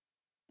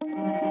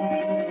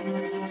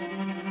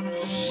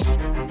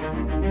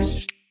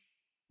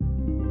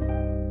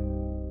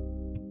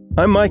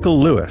I'm Michael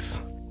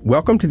Lewis.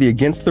 Welcome to the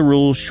Against the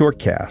Rules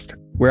shortcast,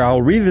 where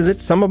I'll revisit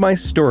some of my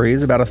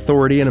stories about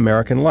authority in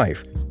American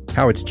life,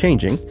 how it's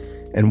changing,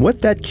 and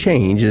what that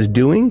change is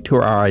doing to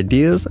our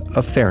ideas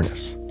of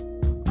fairness.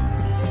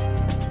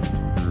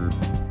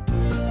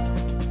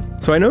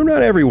 So I know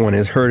not everyone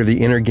has heard of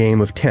the inner game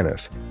of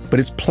tennis,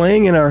 but it's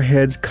playing in our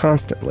heads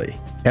constantly,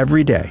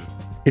 every day.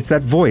 It's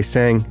that voice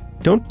saying,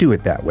 don't do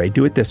it that way,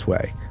 do it this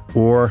way,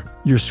 or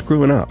you're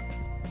screwing up.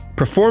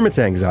 Performance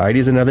anxiety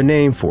is another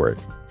name for it.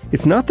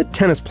 It's not that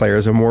tennis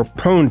players are more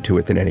prone to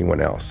it than anyone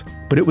else,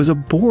 but it was a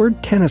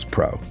bored tennis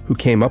pro who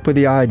came up with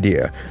the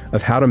idea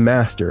of how to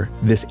master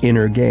this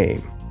inner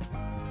game.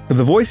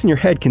 The voice in your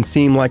head can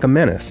seem like a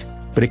menace,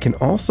 but it can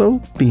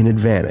also be an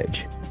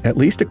advantage, at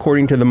least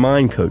according to the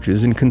mind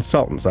coaches and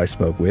consultants I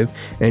spoke with,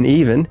 and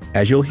even,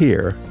 as you'll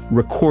hear,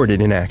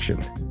 recorded in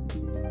action.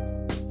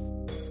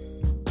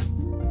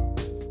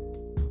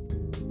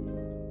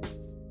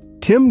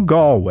 Tim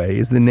Gallwey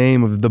is the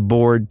name of the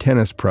bored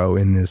tennis pro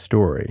in this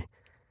story.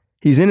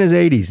 He's in his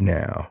 80s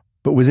now,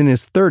 but was in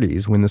his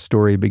 30s when the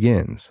story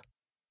begins.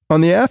 On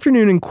the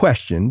afternoon in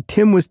question,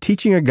 Tim was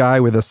teaching a guy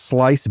with a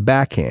slice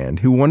backhand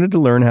who wanted to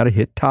learn how to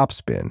hit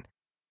topspin.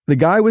 The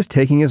guy was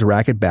taking his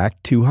racket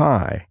back too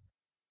high.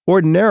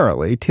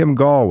 Ordinarily, Tim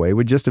Gallwey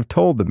would just have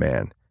told the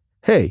man,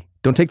 hey,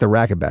 don't take the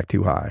racket back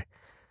too high.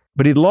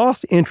 But he'd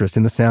lost interest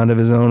in the sound of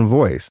his own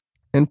voice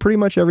and pretty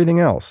much everything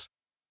else.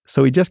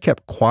 So he just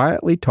kept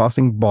quietly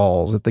tossing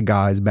balls at the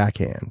guy's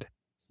backhand.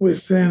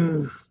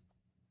 Within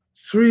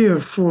 3 or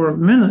 4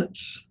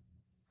 minutes,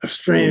 a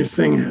strange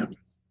thing happened.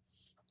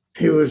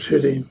 He was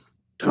hitting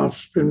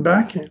topspin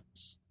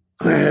backhands.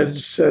 I had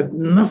said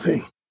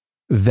nothing.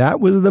 That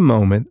was the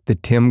moment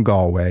that Tim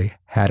Gallwey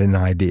had an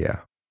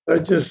idea. I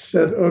just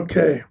said,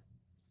 okay,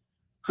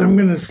 I'm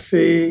going to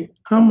see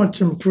how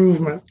much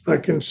improvement I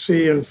can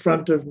see in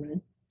front of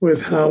me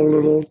with how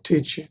little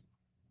teaching.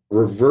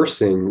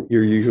 Reversing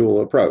your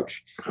usual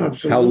approach.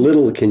 Absolutely. How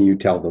little can you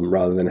tell them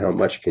rather than how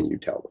much can you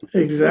tell them?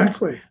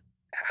 Exactly.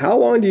 How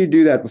long do you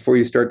do that before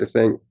you start to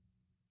think,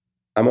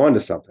 I'm on to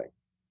something?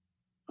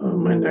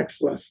 My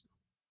next lesson.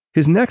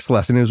 His next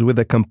lesson is with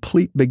a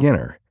complete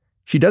beginner.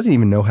 She doesn't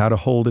even know how to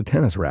hold a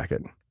tennis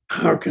racket.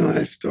 How can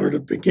I start a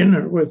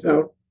beginner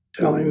without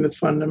telling the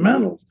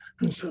fundamentals?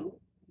 And so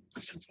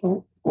I said,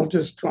 well, I'll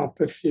just drop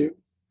a few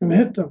and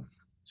hit them.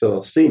 So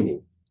they'll see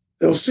me.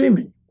 They'll see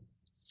me.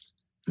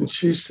 And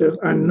she said,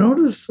 I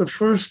noticed the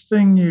first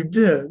thing you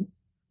did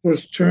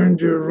was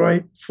turned your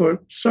right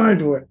foot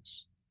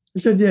sideways. I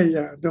said,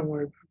 yeah, don't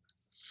worry about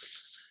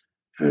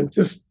it. And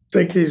just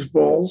take these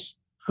balls,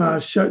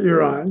 shut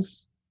your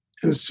eyes,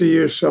 and see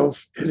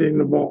yourself hitting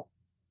the ball.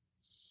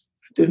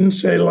 I didn't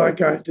say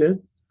like I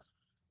did.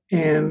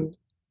 And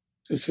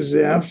this is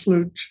the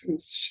absolute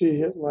truth. She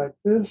hit like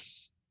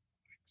this.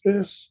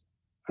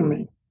 I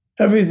mean,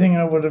 everything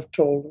I would have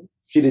told her.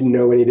 She didn't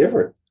know any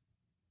different.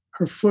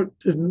 Her foot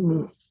didn't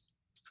move.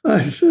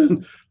 I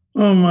said,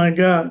 oh my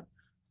God.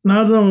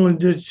 Not only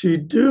did she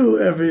do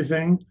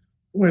everything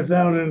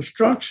without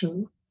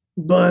instruction,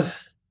 but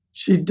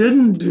she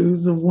didn't do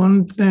the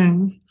one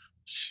thing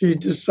she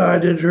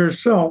decided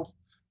herself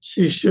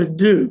she should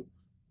do.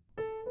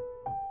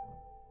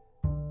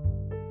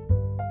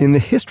 In the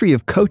history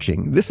of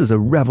coaching, this is a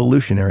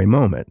revolutionary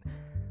moment.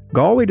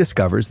 Gallwey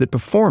discovers that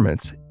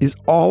performance is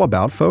all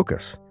about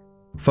focus.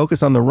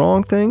 Focus on the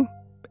wrong thing,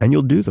 and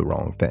you'll do the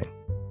wrong thing.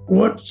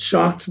 What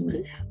shocked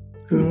me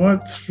and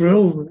what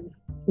thrilled me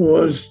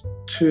was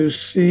to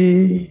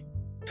see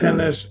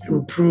tennis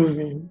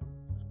improving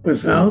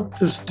without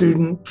the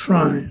student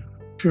trying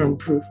to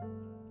improve.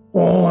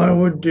 All I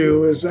would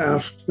do is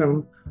ask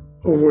them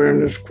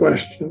awareness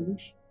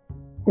questions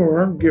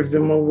or give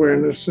them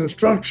awareness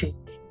instructions.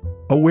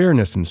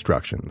 Awareness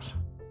instructions,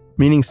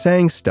 meaning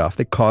saying stuff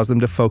that caused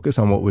them to focus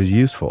on what was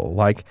useful,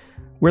 like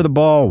where the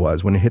ball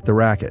was when it hit the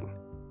racket.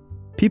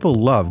 People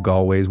love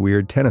Gallwey's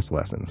weird tennis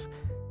lessons.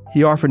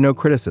 He offered no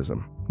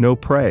criticism, no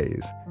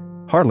praise,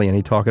 hardly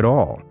any talk at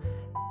all.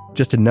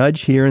 Just a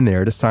nudge here and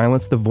there to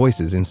silence the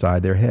voices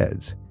inside their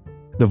heads,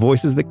 the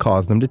voices that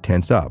caused them to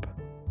tense up.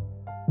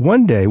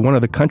 One day, one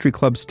of the country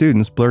club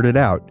students blurted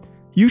out,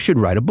 "You should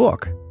write a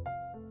book."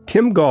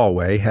 Tim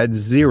Gallwey had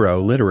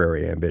zero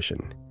literary ambition,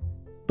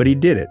 but he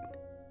did it.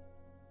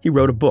 He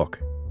wrote a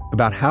book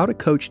about how to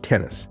coach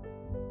tennis.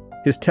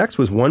 His text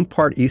was one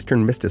part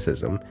Eastern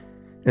mysticism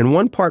and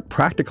one part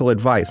practical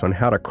advice on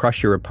how to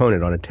crush your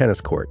opponent on a tennis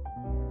court.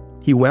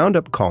 He wound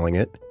up calling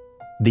it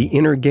The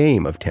Inner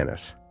Game of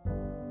Tennis.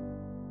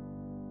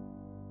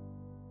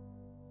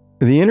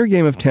 The Inner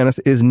Game of Tennis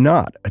is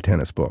not a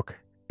tennis book.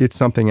 It's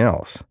something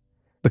else.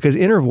 Because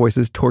inner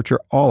voices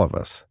torture all of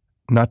us,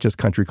 not just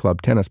country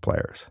club tennis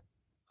players.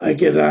 I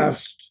get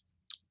asked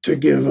to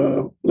give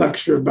a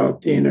lecture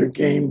about the inner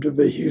game to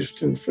the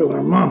Houston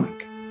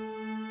Philharmonic.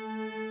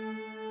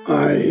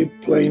 I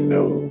play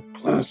no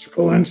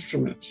classical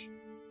instruments.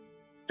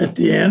 At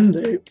the end,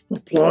 they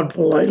applaud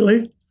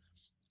politely,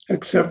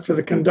 except for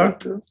the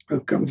conductor,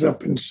 who comes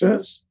up and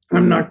says,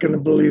 "I'm not going to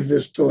believe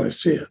this till I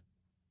see it."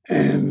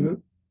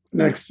 And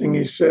next thing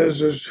he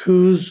says is,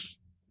 who's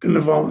going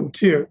to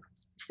volunteer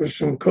for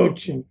some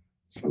coaching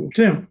from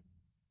Tim?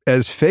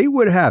 As fate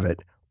would have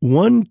it,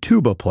 one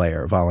tuba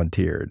player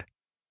volunteered.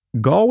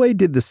 Galway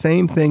did the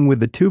same thing with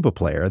the tuba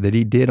player that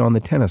he did on the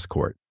tennis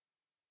court.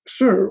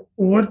 Sir,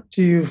 what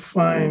do you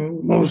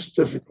find most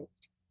difficult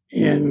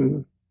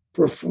in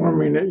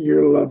performing at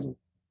your level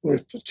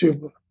with the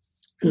tuba?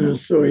 And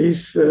so he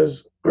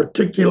says,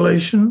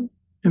 articulation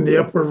in the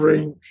upper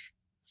range.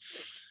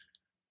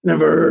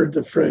 Never heard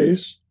the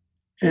phrase.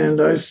 And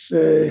I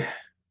say,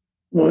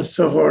 what's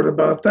so hard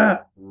about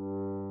that?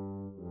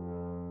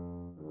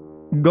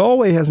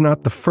 Galway has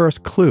not the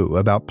first clue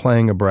about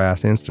playing a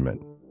brass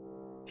instrument.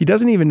 He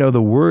doesn't even know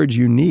the words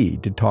you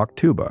need to talk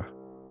tuba.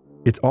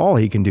 It's all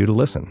he can do to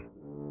listen.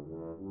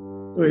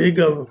 So he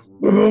goes,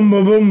 ba-boom,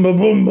 ba-boom,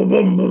 ba-boom,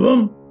 ba-boom,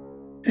 ba-boom.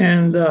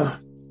 And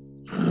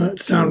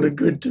it sounded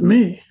good to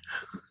me.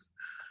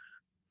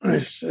 I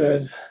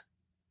said,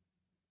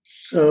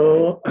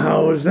 so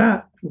how was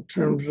that in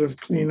terms of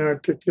clean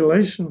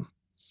articulation?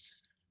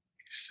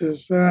 He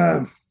says,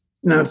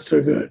 not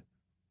so good.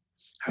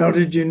 How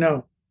did you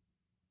know?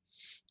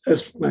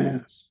 That's what I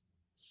asked.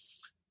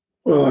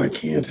 Well, I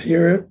can't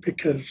hear it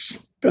because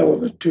bell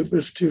of the tuba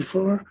is too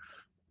far,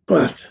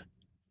 but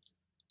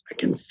I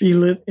can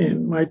feel it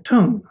in my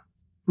tongue.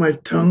 My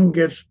tongue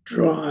gets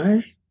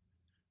dry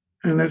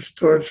and it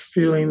starts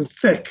feeling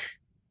thick.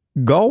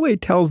 Galway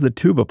tells the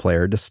tuba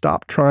player to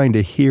stop trying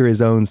to hear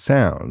his own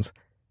sounds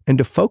and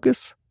to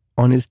focus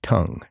on his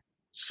tongue.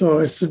 So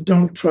I said,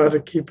 don't try to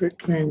keep it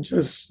clean.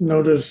 Just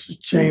notice the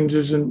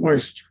changes in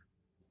moisture.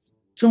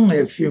 It's only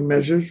a few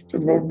measures.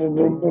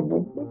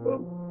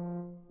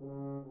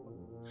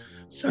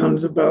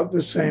 Sounds about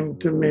the same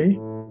to me.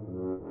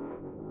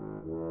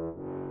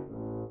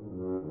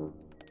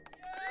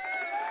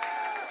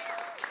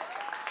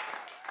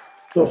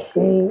 The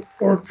whole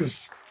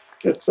orchestra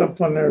gets up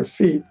on their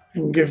feet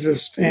and gives a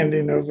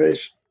standing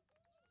ovation.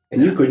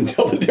 And you couldn't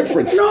tell the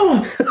difference. No!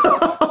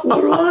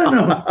 What do I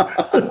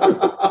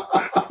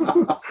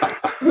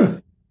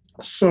know?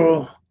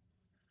 So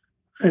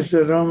I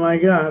said, oh my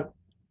God,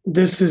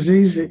 this is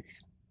easy.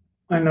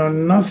 I know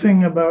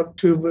nothing about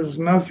tubas,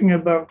 nothing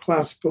about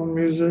classical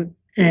music,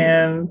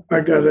 and I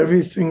got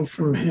everything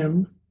from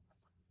him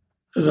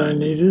that I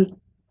needed,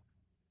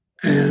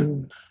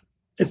 and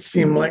it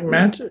seemed like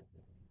magic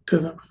to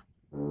them.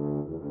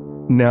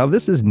 Now,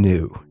 this is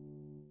new.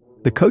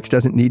 The coach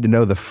doesn't need to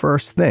know the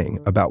first thing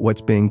about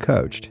what's being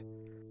coached.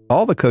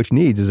 All the coach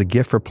needs is a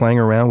gift for playing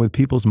around with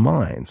people's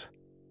minds.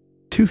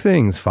 Two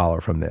things follow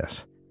from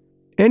this.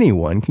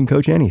 Anyone can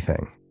coach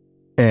anything,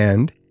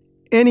 and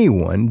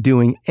anyone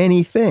doing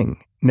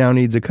anything now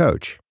needs a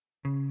coach.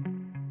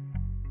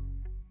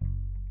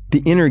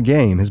 The inner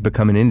game has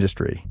become an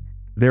industry.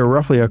 There are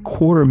roughly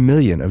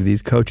 250,000 of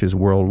these coaches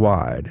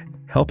worldwide,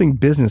 helping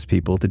business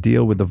people to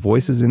deal with the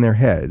voices in their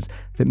heads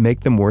that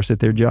make them worse at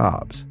their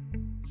jobs.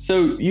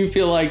 So you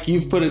feel like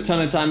you've put a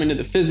ton of time into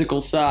the physical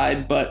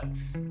side, but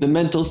the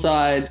mental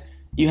side,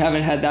 you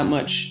haven't had that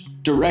much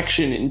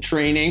direction in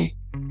training.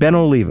 Ben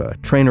Oliva,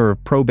 trainer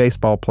of pro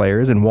baseball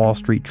players and Wall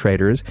Street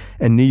traders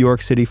and New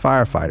York City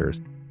firefighters,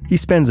 he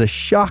spends a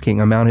shocking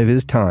amount of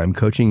his time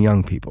coaching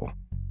young people,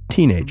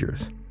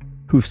 teenagers,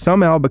 who've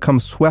somehow become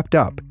swept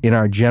up in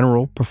our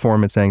general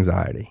performance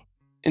anxiety.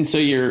 And so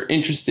you're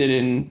interested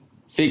in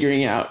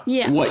figuring out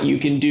what you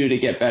can do to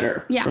get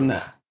better from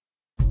that.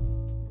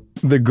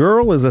 The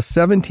girl is a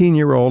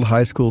 17-year-old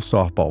high school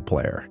softball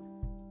player.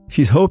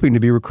 She's hoping to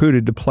be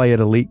recruited to play at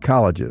elite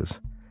colleges.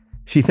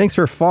 She thinks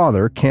her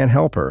father can't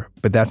help her,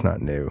 but that's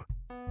not new.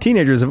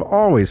 Teenagers have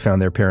always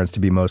found their parents to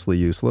be mostly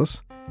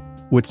useless.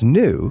 What's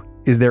new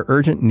is their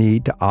urgent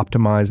need to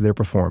optimize their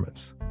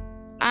performance.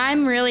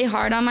 I'm really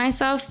hard on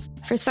myself.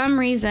 For some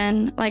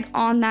reason, like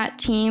on that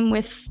team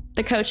with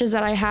the coaches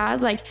that I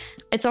had, like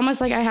it's almost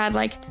like I had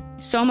like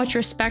so much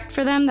respect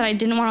for them that I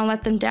didn't want to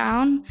let them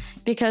down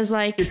because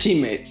like... Your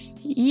teammates.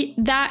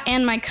 That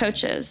and my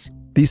coaches.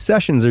 These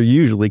sessions are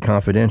usually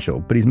confidential,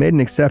 but he's made an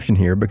exception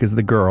here because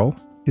the girl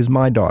is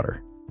my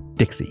daughter,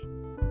 Dixie.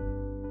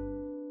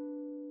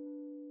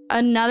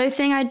 Another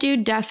thing I do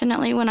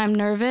definitely when I'm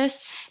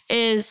nervous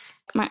is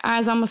my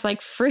eyes almost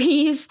like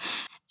freeze,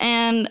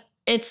 and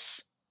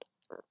it's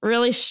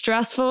really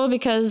stressful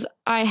because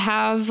I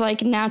have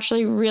like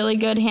naturally really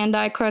good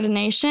hand-eye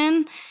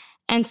coordination,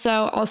 and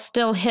so I'll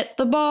still hit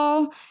the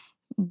ball,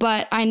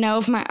 but I know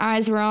if my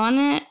eyes were on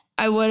it,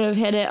 I would have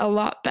hit it a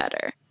lot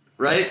better.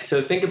 Right?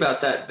 So think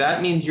about that.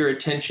 That means your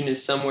attention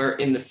is somewhere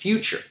in the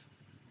future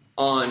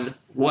on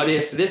what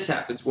if this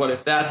happens, what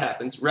if that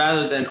happens,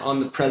 rather than on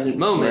the present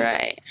moment,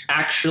 right.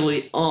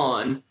 Actually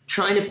on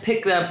trying to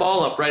pick that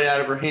ball up right out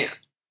of her hand.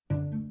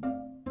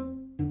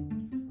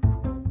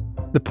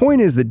 The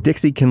point is that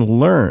Dixie can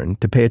learn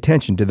to pay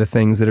attention to the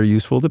things that are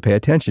useful to pay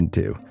attention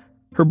to.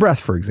 Her breath,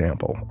 for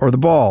example, or the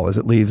ball as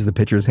it leaves the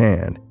pitcher's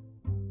hand.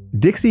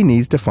 Dixie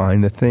needs to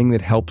find the thing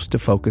that helps to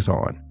focus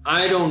on.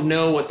 I don't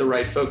know what the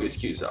right focus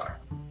cues are.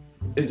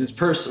 It's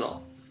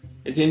personal.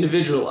 It's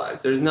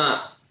individualized. There's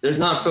not There's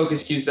not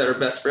focus cues that are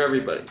best for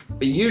everybody.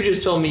 But you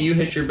just told me you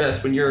hit your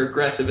best when you're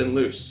aggressive and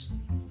loose.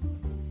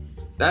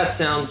 That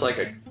sounds like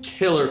a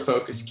killer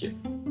focus cue.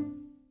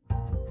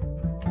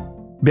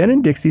 Ben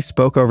and Dixie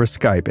spoke over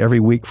Skype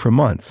every week for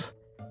months,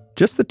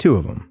 just the two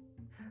of them.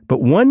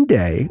 But one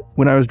day,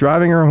 when I was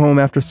driving her home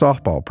after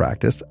softball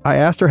practice, I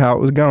asked her how it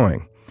was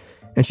going.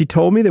 And she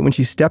told me that when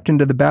she stepped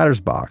into the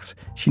batter's box,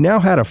 she now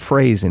had a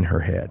phrase in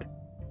her head.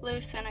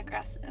 Loose and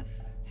aggressive.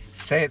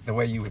 Say it the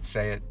way you would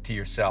say it to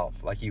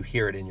yourself, like you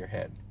hear it in your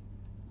head.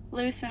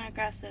 Loose and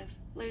aggressive.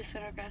 Loose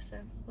and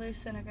aggressive.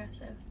 Loose and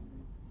aggressive.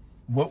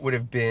 What would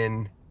have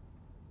been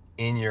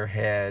in your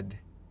head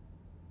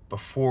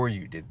before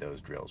you did those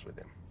drills with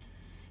him?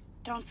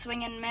 Don't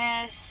swing and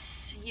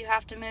miss. You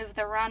have to move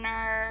the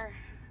runner.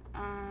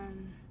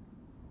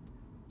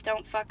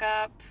 Don't fuck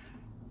up.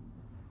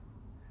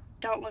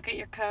 Don't look at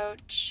your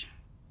coach.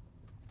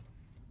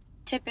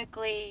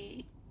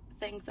 Typically,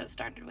 things that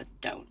started with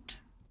don't.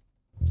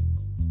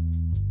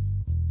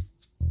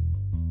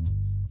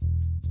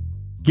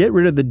 Get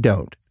rid of the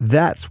don't.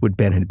 That's what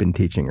Ben had been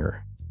teaching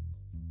her.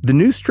 The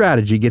new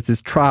strategy gets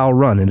its trial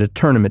run in a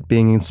tournament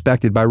being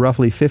inspected by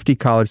roughly 50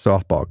 college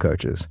softball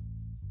coaches.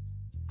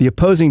 The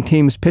opposing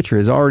team's pitcher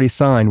is already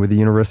signed with the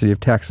University of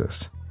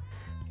Texas.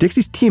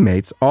 Dixie's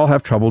teammates all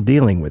have trouble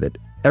dealing with it.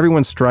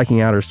 Everyone's striking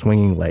out or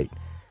swinging late.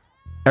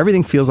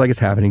 Everything feels like it's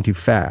happening too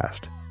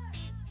fast.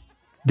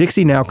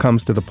 Dixie now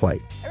comes to the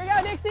plate. Here we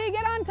go, Dixie,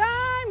 get on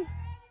time!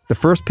 The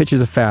first pitch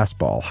is a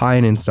fastball, high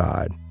and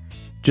inside.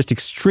 Just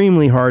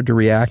extremely hard to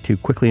react to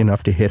quickly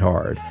enough to hit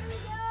hard.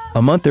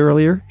 A month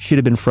earlier, she'd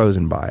have been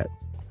frozen by it.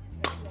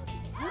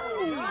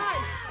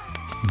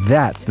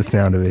 That's the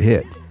sound of a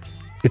hit.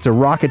 It's a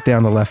rocket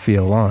down the left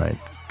field line.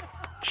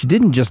 She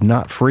didn't just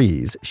not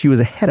freeze, she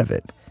was ahead of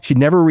it. She'd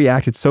never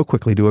reacted so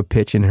quickly to a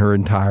pitch in her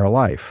entire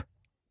life.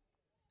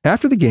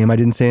 After the game, I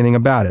didn't say anything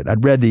about it.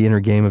 I'd read the inner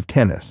game of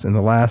tennis, and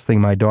the last thing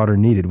my daughter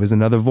needed was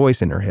another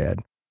voice in her head.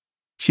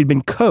 She'd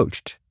been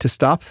coached to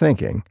stop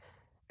thinking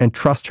and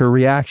trust her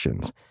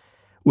reactions,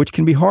 which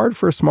can be hard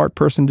for a smart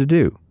person to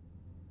do.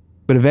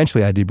 But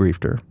eventually I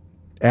debriefed her,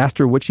 asked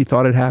her what she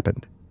thought had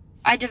happened.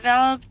 I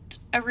developed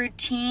a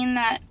routine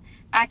that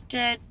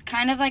acted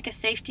kind of like a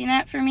safety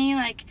net for me,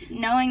 like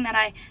knowing that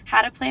I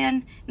had a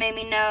plan made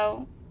me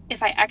know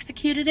if I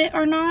executed it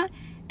or not.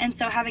 And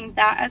so having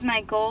that as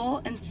my goal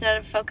instead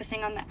of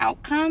focusing on the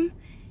outcome,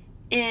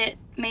 it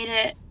made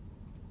it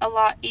a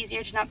lot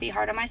easier to not be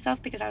hard on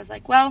myself because I was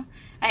like, well,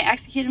 I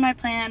executed my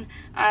plan,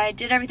 I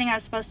did everything I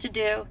was supposed to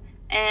do,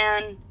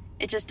 and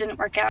it just didn't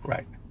work out.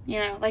 Right. You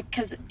know, like,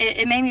 because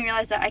it made me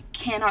realize that I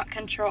cannot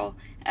control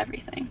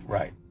everything.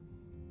 Right.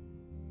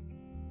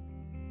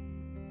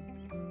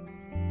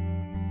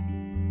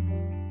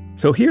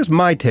 So here's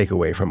my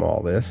takeaway from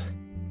all this.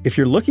 If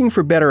you're looking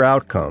for better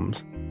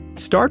outcomes,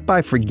 start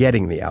by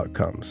forgetting the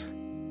outcomes.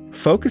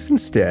 Focus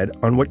instead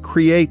on what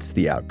creates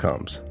the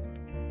outcomes.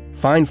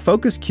 Find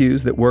focus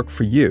cues that work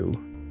for you,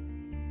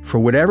 for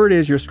whatever it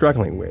is you're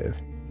struggling with,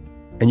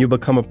 and you'll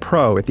become a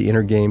pro at the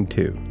inner game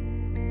too.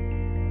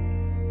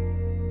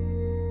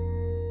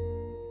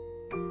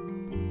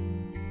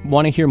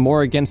 Want to hear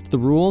more Against the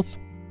Rules?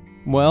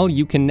 Well,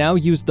 you can now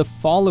use the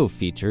follow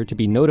feature to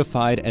be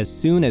notified as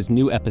soon as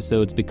new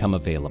episodes become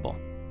available.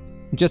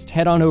 Just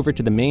head on over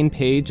to the main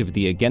page of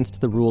the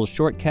Against the Rules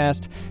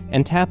shortcast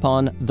and tap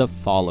on the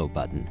follow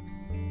button.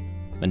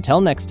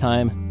 Until next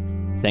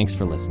time, thanks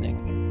for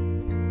listening.